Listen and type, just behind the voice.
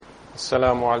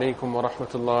السلام عليكم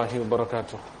ورحمة الله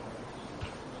وبركاته.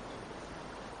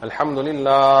 الحمد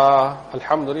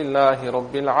لله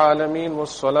رب العالمين،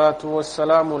 والصلاة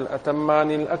والسلام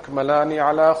الأتمان الأكملان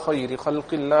على خير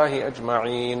خلق الله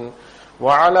أجمعين،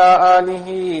 وعلى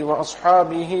آله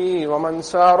وأصحابه ومن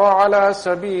سار على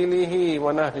سبيله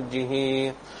ونهجه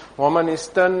ومن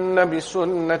استنى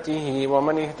بسنته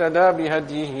ومن اهتدى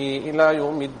بهديه إلى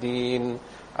يوم الدين.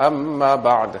 أما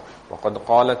بعد، وقد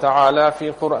قال تعالى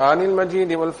في قرآن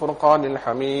المجيد والفرقان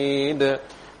الحميد: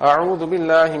 أعوذ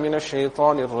بالله من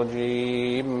الشيطان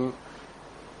الرجيم.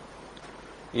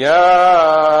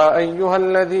 يا أيها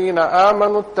الذين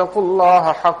آمنوا اتقوا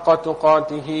الله حق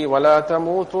تقاته ولا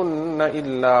تموتن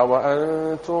إلا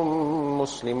وأنتم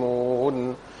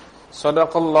مسلمون.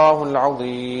 صدق الله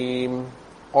العظيم.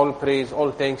 All praise,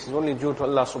 all thanks is only due to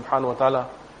Allah subhanahu wa ta'ala.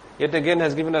 Yet again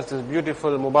has given us this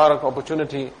beautiful Mubarak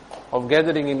opportunity of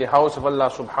gathering in the house of Allah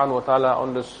subhanahu wa ta'ala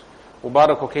on this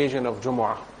Mubarak occasion of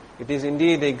Jumu'ah. It is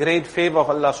indeed a great favor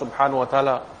of Allah subhanahu wa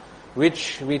ta'ala,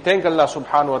 which we thank Allah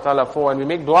subhanahu wa ta'ala for, and we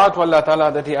make dua to Allah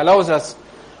ta'ala that He allows us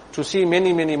to see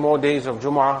many, many more days of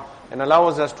Jumu'ah, and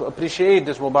allows us to appreciate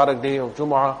this Mubarak day of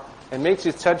Jumu'ah, and makes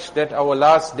it such that our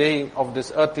last day of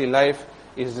this earthly life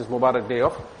is this Mubarak day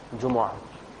of Jumu'ah.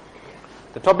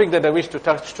 The topic that I wish to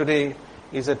touch today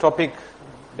is a topic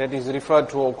that is referred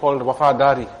to or called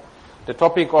wafadari. The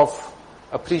topic of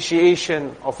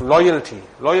appreciation of loyalty.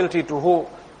 Loyalty to who?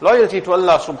 Loyalty to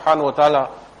Allah subhanahu wa ta'ala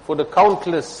for the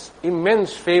countless,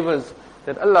 immense favors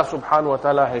that Allah subhanahu wa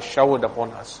ta'ala has showered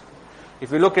upon us.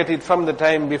 If we look at it from the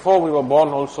time before we were born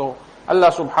also,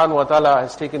 Allah subhanahu wa ta'ala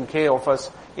has taken care of us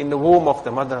in the womb of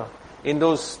the mother, in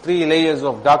those 3 layers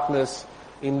of darkness.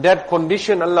 In that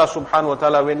condition, Allah subhanahu wa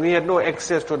ta'ala, when we had no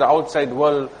access to the outside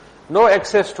world, no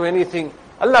access to anything,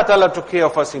 Allah ta'ala took care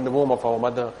of us in the womb of our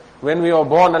mother. When we were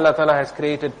born, Allah ta'ala has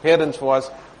created parents for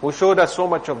us who showed us so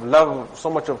much of love, so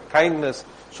much of kindness,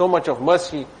 so much of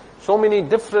mercy, so many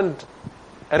different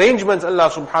arrangements Allah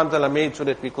subhanahu wa ta'ala made so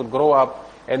that we could grow up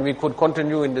and we could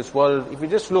continue in this world. If we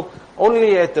just look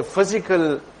only at the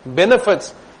physical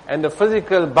benefits and the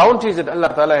physical bounties that Allah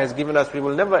ta'ala has given us, we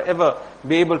will never ever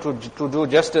be able to do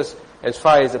justice as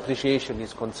far as appreciation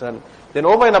is concerned. Then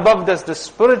over and above this, the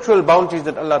spiritual bounties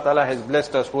that Allah ta'ala has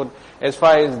blessed us with, as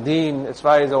far as deen, as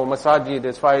far as our masajid,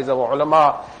 as far as our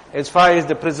ulama, as far as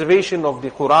the preservation of the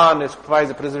Quran, as far as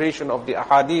the preservation of the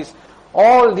ahadith,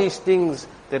 all these things,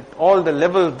 that all the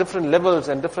levels, different levels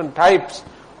and different types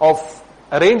of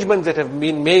arrangements that have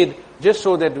been made just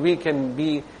so that we can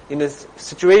be in a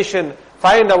situation,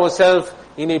 find ourselves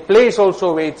in a place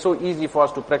also where it's so easy for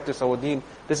us to practice our deen.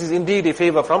 This is indeed a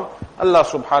favor from Allah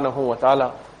subhanahu wa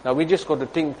ta'ala. Now we just got to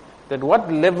think that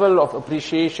what level of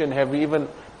appreciation have we even,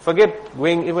 forget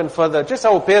going even further, just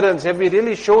our parents, have we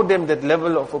really showed them that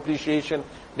level of appreciation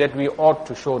that we ought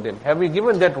to show them? Have we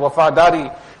given that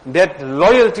wafadari, that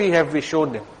loyalty have we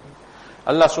showed them?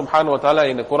 Allah subhanahu wa ta'ala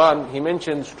in the Quran, He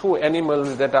mentions 2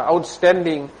 animals that are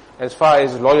outstanding as far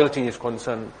as loyalty is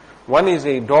concerned. One is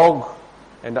a dog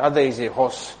and the other is a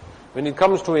horse. When it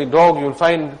comes to a dog, you'll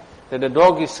find that the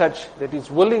dog is such that it's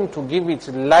willing to give its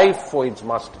life for its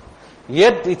master.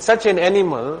 Yet it's such an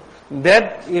animal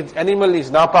that its animal is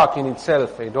napak in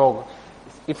itself, a dog.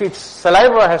 If its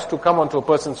saliva has to come onto a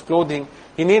person's clothing,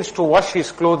 he needs to wash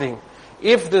his clothing.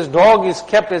 If this dog is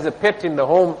kept as a pet in the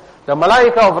home, the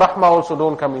malaika of rahmah also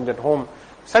don't come in that home.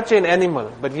 Such an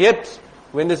animal. But yet,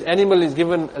 when this animal is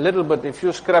given a little bit, a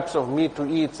few scraps of meat to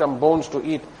eat, some bones to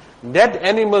eat, that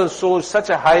animal shows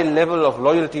such a high level of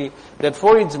loyalty that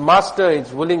for its master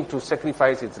it's willing to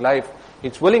sacrifice its life.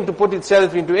 It's willing to put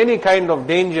itself into any kind of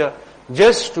danger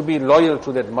just to be loyal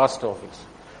to that master of its.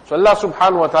 So Allah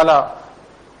subhanahu wa ta'ala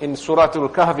in Surah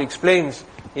Al-Kahf explains,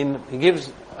 He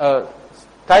gives a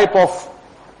type of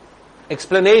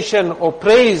explanation or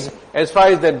praise as far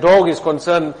as that dog is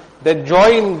concerned, that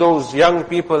joined those young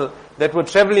people that were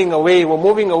traveling away, were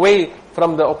moving away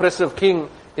from the oppressive king.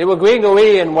 They were going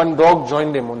away and one dog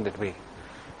joined them on that way.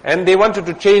 And they wanted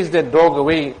to chase that dog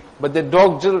away, but that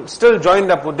dog still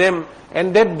joined up with them,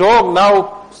 and that dog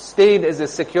now stayed as a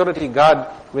security guard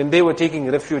when they were taking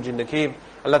refuge in the cave.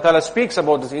 Allah Ta'ala speaks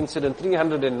about this incident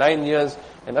 309 years,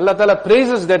 and Allah Ta'ala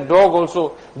praises that dog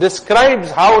also,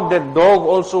 describes how that dog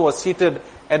also was seated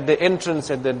at the entrance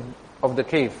of the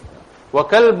cave.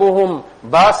 وَكَلْبُهُمْ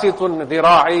بَاسِطٌ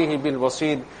ذِرَاعِيهِ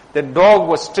بِالْوَصِيدِ. The dog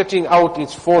was stretching out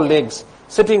its 4 legs,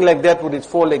 sitting like that with its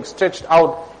 4 legs stretched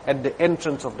out at the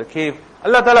entrance of the cave.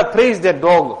 Allah Ta'ala praised that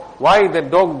dog. Why? That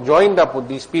dog joined up with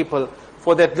these people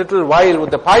for that little while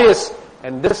with the pious,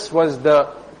 and this was the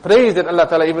praise that Allah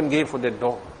Ta'ala even gave for that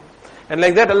dog. And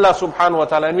like that Allah subhanahu wa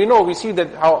ta'ala, and we know, we see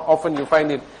that how often you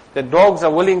find it, that dogs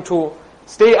are willing to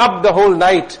stay up the whole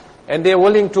night, and they're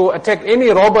willing to attack any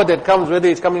robber that comes, whether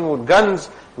it's coming with guns,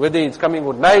 whether it's coming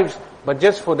with knives, but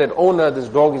just for that owner, this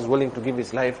dog is willing to give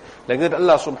his life. Like that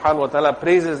Allah subhanahu wa ta'ala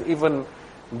praises even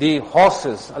the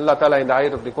horses. Allah ta'ala in the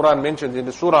ayat of the Quran mentions in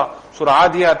the Surah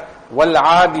Adiyat,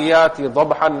 وَالْعَادِيَاتِ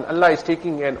ضَبْحًا. Allah is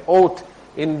taking an oath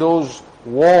in those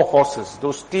war horses,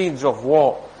 those steeds of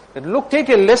war. That look, take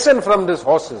a lesson from these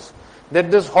horses. That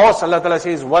this horse, Allah ta'ala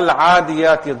says,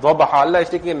 وَالْعَادِيَاتِ ضَبْحًا. Allah is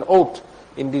taking an oath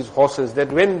in these horses, that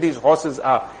when these horses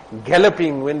are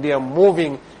galloping, when they are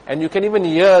moving, and you can even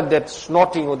hear that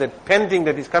snorting or that panting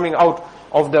that is coming out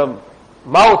of the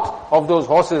mouth of those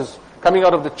horses, coming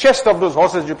out of the chest of those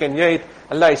horses, you can hear it.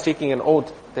 Allah is taking an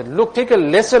oath that look, take a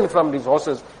lesson from these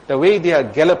horses, the way they are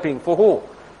galloping. For who?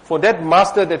 For that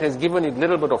master that has given it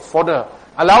little bit of fodder,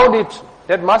 allowed it.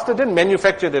 That master didn't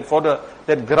manufacture that fodder,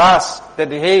 that grass, that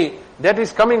hay. That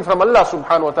is coming from Allah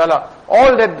subhanahu wa ta'ala.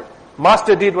 All that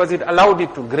master did was it allowed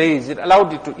it to graze, it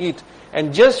allowed it to eat.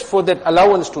 And just for that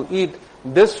allowance to eat,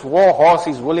 this war horse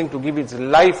is willing to give its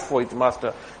life for its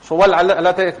master. So while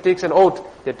Allah takes an oath,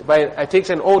 takes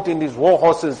an oath in these war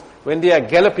horses, when they are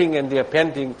galloping and they are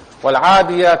panting,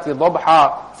 وَالْعَادِيَاتِ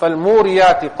ضَبْحًا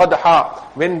فَالْمُورِيَاتِ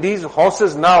قَدْحًا. When these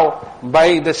horses now,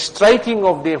 by the striking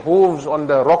of their hooves on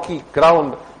the rocky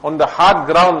ground, on the hard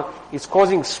ground, is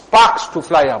causing sparks to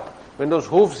fly up. When those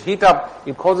hooves heat up,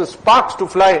 it causes sparks to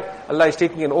fly. Allah is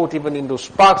taking an oath even in those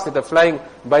sparks that are flying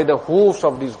by the hooves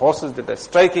of these horses that are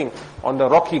striking on the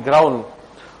rocky ground.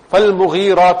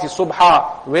 فَالْمُغِيرَاتِ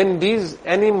صُبْحًا. When these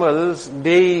animals,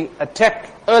 they attack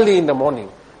early in the morning.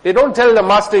 They don't tell the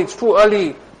master, it's too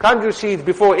early. Can't you see it's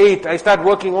before 8? I start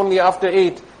working only after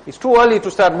 8. It's too early to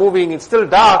start moving. It's still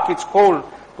dark. It's cold.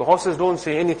 The horses don't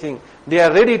say anything. They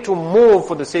are ready to move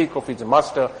for the sake of its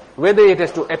master. Whether it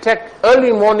has to attack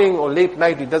early morning or late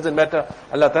night, it doesn't matter.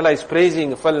 Allah Ta'ala is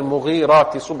praising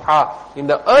فَالْمُغِيرَاتِ صُبْحًا. In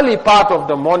the early part of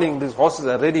the morning, these horses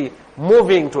are ready,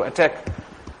 moving to attack.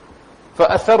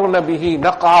 فَأَثَرْنَ بِهِ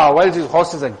نَقْعًا. While these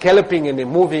horses are galloping and they're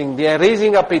moving, they are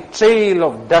raising up a trail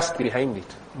of dust behind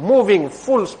it. Moving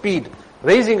full speed,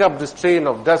 raising up this trail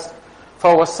of dust.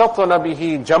 فَوَسَطْنَ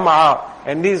بِهِ جَمْعًا.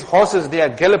 And these horses, they are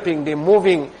galloping, they're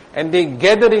moving, and they're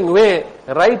gathering where?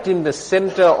 Right in the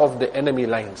center of the enemy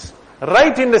lines.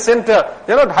 Right in the center.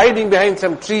 They're not hiding behind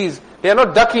some trees. They're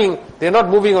not ducking. They're not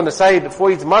moving on the side for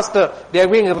its master. They are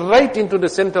going right into the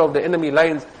center of the enemy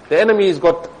lines. The enemy has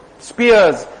got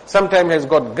spears, sometimes has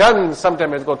got guns,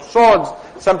 sometimes has got swords,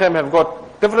 sometimes have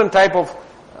got different type of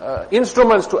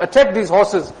instruments to attack these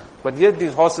horses. But yet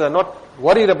these horses are not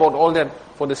worried about all that.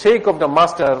 For the sake of the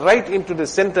master, right into the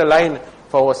center line,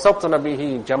 فَوَسَطْنَ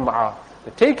بِهِ جَمْعًا.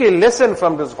 Take a lesson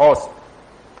from this horse.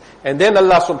 And then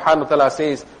Allah subhanahu wa ta'ala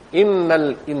says, إِنَّ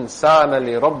الْإِنسَانَ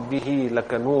لِرَبِّهِ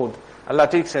لَكَنُودٍ.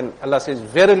 Allah says,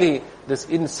 verily, this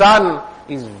insan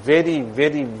is very,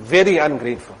 very, very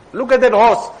ungrateful. Look at that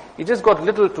horse. It just got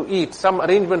little to eat. Some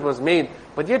arrangement was made,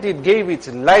 but yet it gave its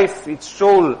life, its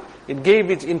soul, it gave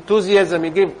its enthusiasm,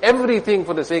 it gave everything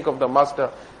for the sake of the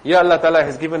master. Ya Allah Ta'ala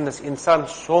has given this insan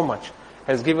so much.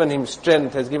 Has given him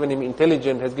strength, has given him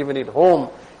intelligence, has given it home,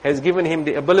 has given him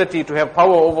the ability to have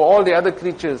power over all the other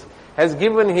creatures, has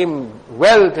given him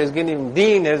wealth, has given him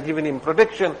deen, has given him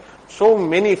protection. So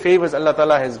many favors Allah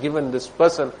Ta'ala has given this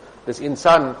person, this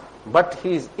insan, but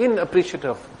he is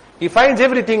inappreciative. He finds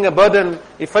everything a burden.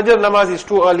 If Fajr namaz is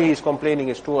too early, he's complaining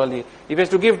it's too early. If he has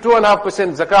to give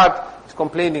 2.5% zakat, he's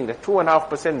complaining that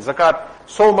 2.5% zakat,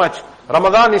 so much.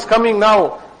 Ramadan is coming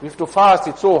now, we have to fast,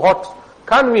 it's so hot.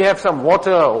 Can't we have some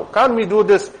water? Or can't we do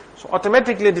this? So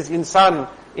automatically this insan,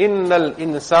 innal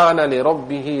insana li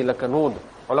rabbihi lakanud.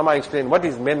 Ulama explain what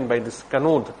is meant by this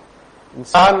kanud.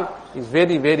 Insan is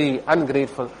very, very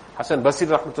ungrateful. Hasan Basri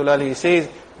rahmatullahi says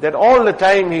that all the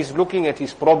time he's looking at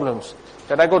his problems.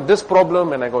 That I got this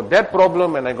problem and I got that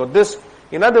problem and I got this.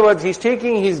 In other words, he's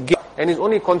taking his gift and he's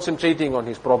only concentrating on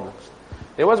his problems.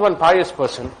 There was one pious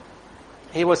person.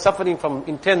 He was suffering from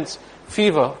intense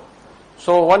fever.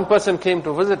 So one person came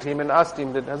to visit him and asked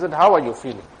him that, Hazrat, how are you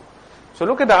feeling? So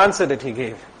look at the answer that he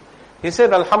gave. He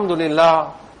said,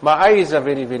 Alhamdulillah, my eyes are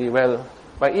very, very well.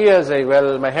 My ears are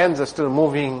well. My hands are still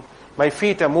moving. My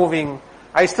feet are moving.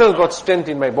 I still got strength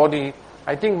in my body.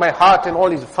 I think my heart and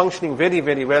all is functioning very,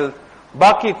 very well.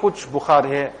 Baki kuch bukhar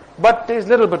hai. But there is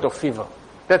little bit of fever.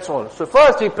 That's all. So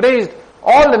first he praised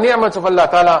all the ni'mats of Allah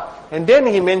Ta'ala. And then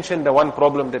he mentioned the one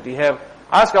problem that we have.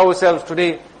 Ask ourselves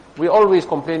today, we're always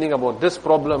complaining about this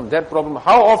problem, that problem.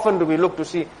 How often do we look to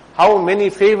see how many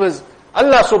favors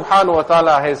Allah subhanahu wa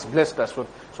ta'ala has blessed us with?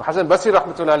 So Hasan Basri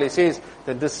rahmatullahi says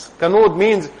that this kanud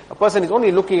means a person is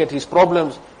only looking at his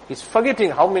problems. He's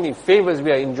forgetting how many favors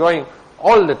we are enjoying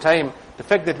all the time. The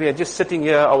fact that we are just sitting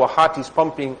here, our heart is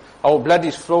pumping, our blood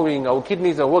is flowing, our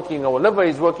kidneys are working, our liver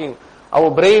is working, our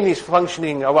brain is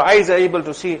functioning, our eyes are able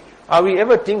to see. Are we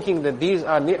ever thinking that these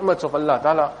are ni'mats of Allah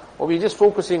Ta'ala? Or we just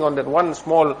focusing on that one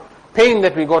small pain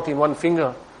that we got in one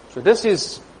finger? So this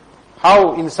is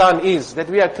how insan is, that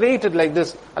we are created like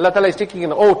this. Allah Ta'ala is taking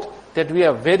an oath that we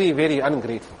are very, very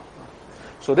ungrateful.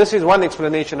 So this is one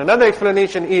explanation. Another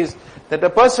explanation is that a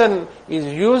person is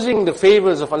using the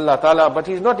favors of Allah Ta'ala, but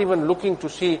he's not even looking to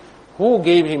see who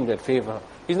gave him that favor.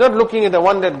 He's not looking at the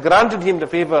one that granted him the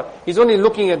favor. He's only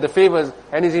looking at the favors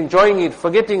and he's enjoying it,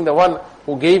 forgetting the one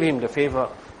who gave him the favor.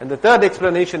 And the third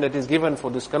explanation that is given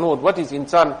for this qanood, what is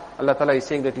insan? Allah Ta'ala is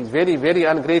saying that he's very, very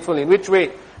ungrateful. In which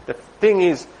way? The thing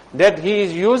is that he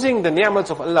is using the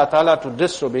ni'mats of Allah Ta'ala to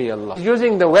disobey Allah. He's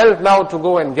using the wealth now to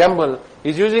go and gamble.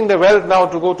 He's using the wealth now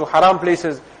to go to haram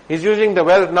places. He's using the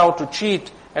wealth now to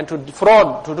cheat and to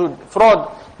fraud, to do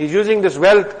fraud. He's using this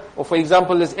wealth, or for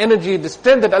example, this energy, the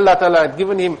strength that Allah Ta'ala had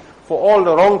given him for all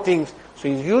the wrong things. So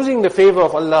he's using the favor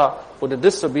of Allah for the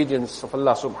disobedience of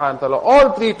Allah subhanahu wa ta'ala.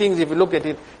 All three things, if you look at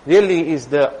it, really is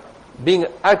the being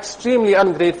extremely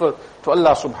ungrateful to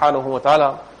Allah subhanahu wa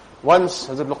ta'ala. Once,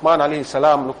 Hazrat Luqman alayhi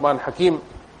salam, Luqman Hakim,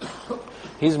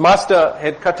 his master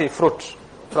had cut a fruit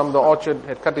from the orchard,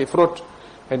 had cut a fruit,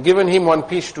 had given him one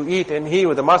piece to eat, and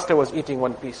the master was eating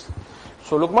one piece.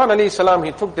 So Luqman alayhi salam,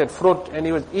 he took that fruit and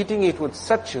he was eating it with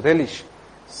such relish,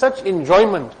 such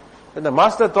enjoyment, that the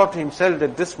master thought to himself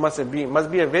that this must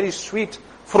be a very sweet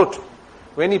fruit.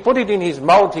 When he put it in his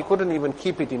mouth, he couldn't even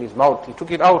keep it in his mouth. He took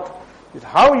it out. He said,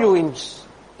 how are you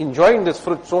enjoying this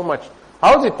fruit so much?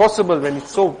 How is it possible when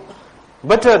it's so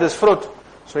bitter, this fruit?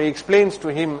 So he explains to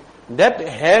him, that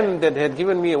hand that had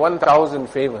given me 1,000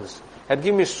 favors, had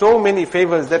given me so many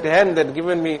favors, that hand that had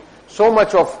given me so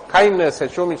much of kindness, had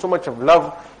shown me so much of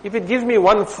love, if it gives me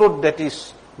one fruit that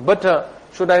is bitter,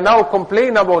 should I now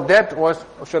complain about that, or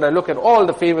should I look at all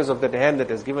the favors of that hand that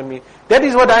has given me? That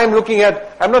is what I am looking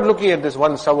at. I'm not looking at this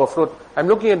one sour fruit. I'm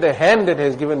looking at the hand that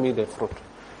has given me that fruit.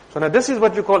 So now this is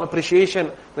what you call appreciation.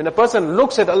 When a person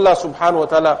looks at Allah subhanahu wa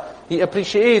ta'ala, he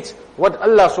appreciates what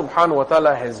Allah subhanahu wa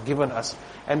ta'ala has given us.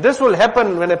 And this will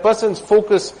happen when a person's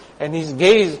focus and his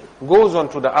gaze goes on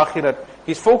to the akhirat.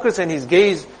 His focus and his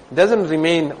gaze doesn't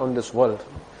remain on this world.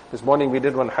 This morning we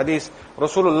did one hadith.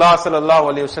 Rasulullah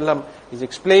sallallahu alayhi wasallam is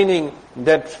explaining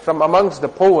that from amongst the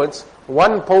poets,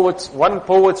 one poet's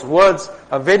words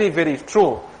are very, very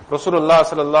true. Rasulullah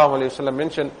sallallahu alayhi wasallam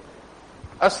mentioned,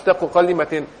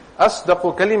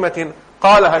 أصدق كلمة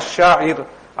قالها الشاعر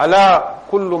على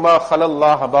كل ما خلا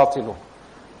الله باطل.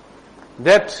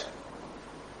 That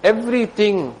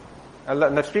everything,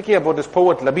 not speaking about this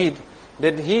poet Labid,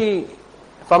 that he,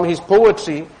 from his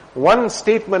poetry, one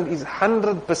statement is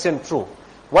 100% true.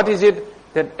 What is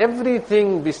it? That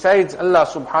everything besides Allah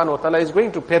subhanahu wa ta'ala is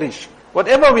going to perish.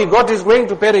 Whatever we got is going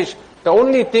to perish. The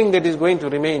only thing that is going to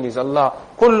remain is Allah.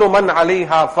 كُلُّ مَنْ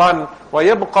عَلَيْهَا فَانٍ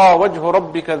وَيَبْقَى وَجْهُ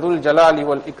رَبِّكَ ذُو الْجَلَالِ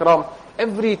وَالْإِكْرَامِ.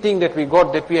 Everything that we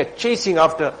got, that we are chasing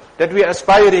after, that we are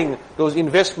aspiring, those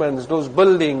investments, those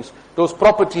buildings, those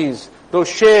properties, those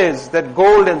shares, that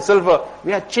gold and silver,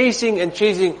 we are chasing and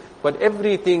chasing, but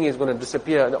everything is going to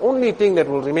disappear. The only thing that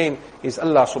will remain is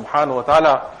Allah subhanahu wa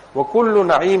ta'ala.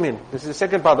 وَكُلُّ نَعِيمٍ. This is the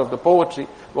second part of the poetry.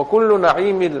 وَكُلُّ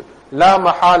نَعِيمٍ لَا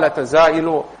مَحَالَةَ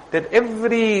زَائِلُ. That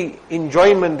every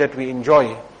enjoyment that we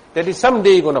enjoy, that is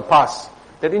someday going to pass.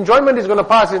 That enjoyment is going to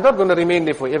pass, it's not going to remain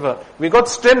there forever. We got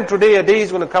strength today, a day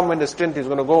is going to come when the strength is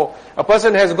going to go. A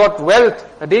person has got wealth,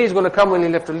 a day is going to come when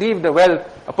he'll have to leave the wealth.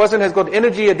 A person has got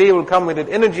energy, a day will come when that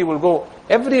energy will go.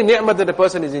 Every ni'mat that a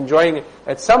person is enjoying,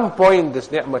 at some point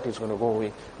this ni'mat is going to go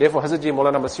away. Therefore Hazrat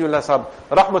Maulana Masihullah Sahab,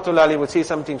 Rahmatullah Ali, would say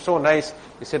something so nice.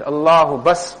 He said, Allahu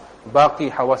bas baqi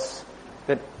hawas.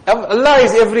 That Allah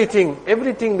is everything.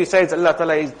 Everything besides Allah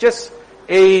Ta'ala is just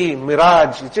a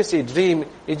mirage, it's just a dream,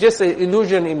 it's just an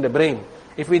illusion in the brain.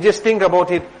 If we just think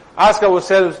about it, ask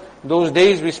ourselves, those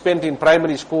days we spent in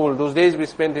primary school, those days we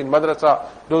spent in madrasa,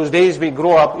 those days we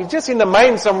grow up, it's just in the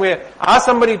mind somewhere. Ask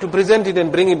somebody to present it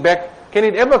and bring it back. Can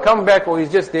it ever come back, or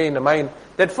is just there in the mind?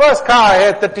 That first car I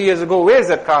had 30 years ago, where is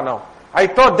that car now? I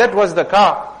thought that was the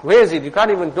car. Where is it? You can't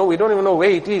even know, we don't even know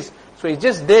where it is. So it's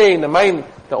just there in the mind.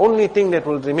 The only thing that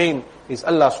will remain is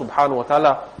Allah subhanahu wa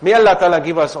ta'ala. May Allah ta'ala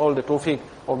give us all the tawfiq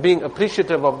of being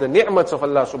appreciative of the ni'mats of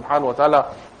Allah subhanahu wa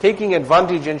ta'ala, taking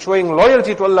advantage and showing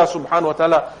loyalty to Allah subhanahu wa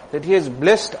ta'ala, that He has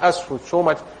blessed us with so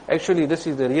much. Actually, this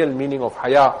is the real meaning of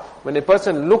haya. When a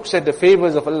person looks at the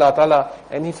favors of Allah ta'ala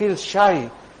and he feels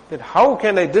shy, that how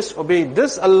can I disobey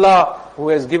this Allah who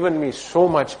has given me so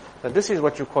much? That this is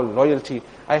what you call loyalty.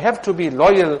 I have to be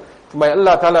loyal By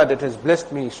Allah Ta'ala that has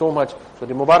blessed me so much. So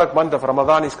the Mubarak month of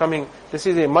Ramadan is coming. This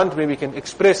is a month where we can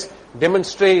express,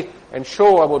 demonstrate and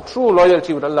show our true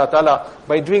loyalty with Allah Ta'ala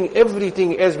by doing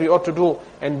everything as we ought to do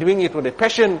and doing it with a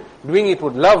passion, doing it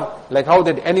with love, like how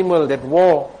that animal, that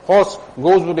war horse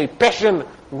goes with a passion,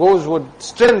 goes with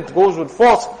strength, goes with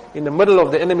force in the middle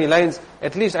of the enemy lines.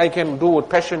 At least I can do with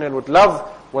passion and with love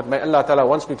what may Allah Ta'ala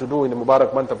wants me to do in the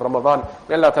Mubarak month of Ramadan.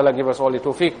 May Allah Ta'ala give us all the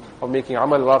tawfiq of making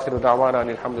amal. Wa akhiru da'wana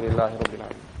alhamdulillahi rabbil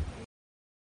alamin.